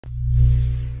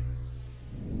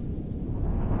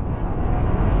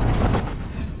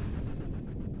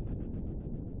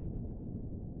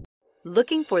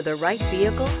Looking for the right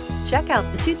vehicle? Check out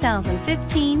the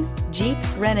 2015 Jeep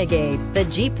Renegade. The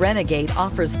Jeep Renegade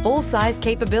offers full-size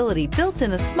capability built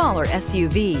in a smaller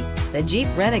SUV. The Jeep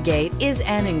Renegade is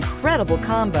an incredible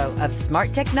combo of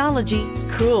smart technology,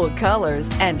 cool colors,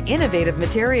 and innovative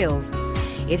materials.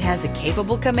 It has a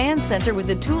capable command center with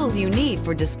the tools you need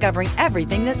for discovering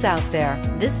everything that's out there.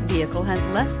 This vehicle has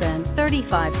less than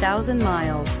 35,000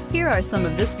 miles. Here are some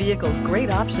of this vehicle's great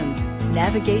options: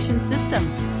 navigation system,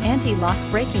 anti-lock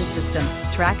braking system,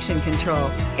 traction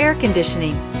control, air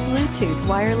conditioning, Bluetooth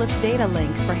wireless data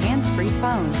link for hands-free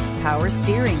phone, power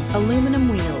steering, aluminum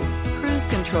wheels, cruise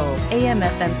control,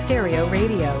 AM/FM stereo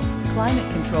radio,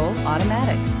 climate control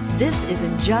automatic. This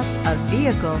isn't just a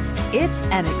vehicle, it's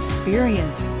an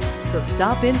experience. So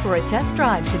stop in for a test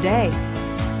drive today.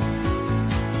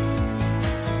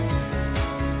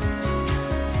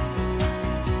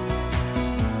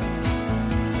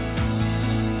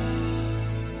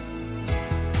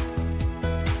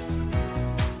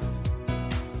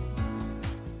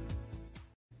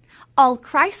 All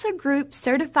Chrysler Group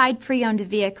certified pre-owned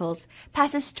vehicles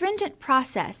pass a stringent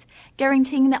process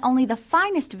guaranteeing that only the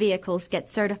finest vehicles get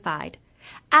certified.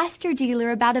 Ask your dealer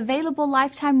about available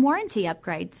lifetime warranty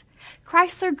upgrades.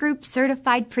 Chrysler Group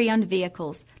certified pre-owned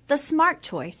vehicles, the smart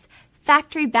choice,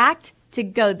 factory backed to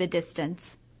go the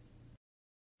distance.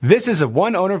 This is a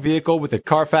one-owner vehicle with a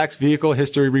Carfax Vehicle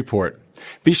History Report.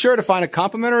 Be sure to find a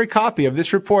complimentary copy of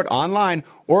this report online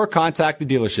or contact the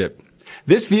dealership.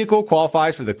 This vehicle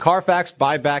qualifies for the Carfax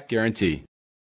Buyback Guarantee.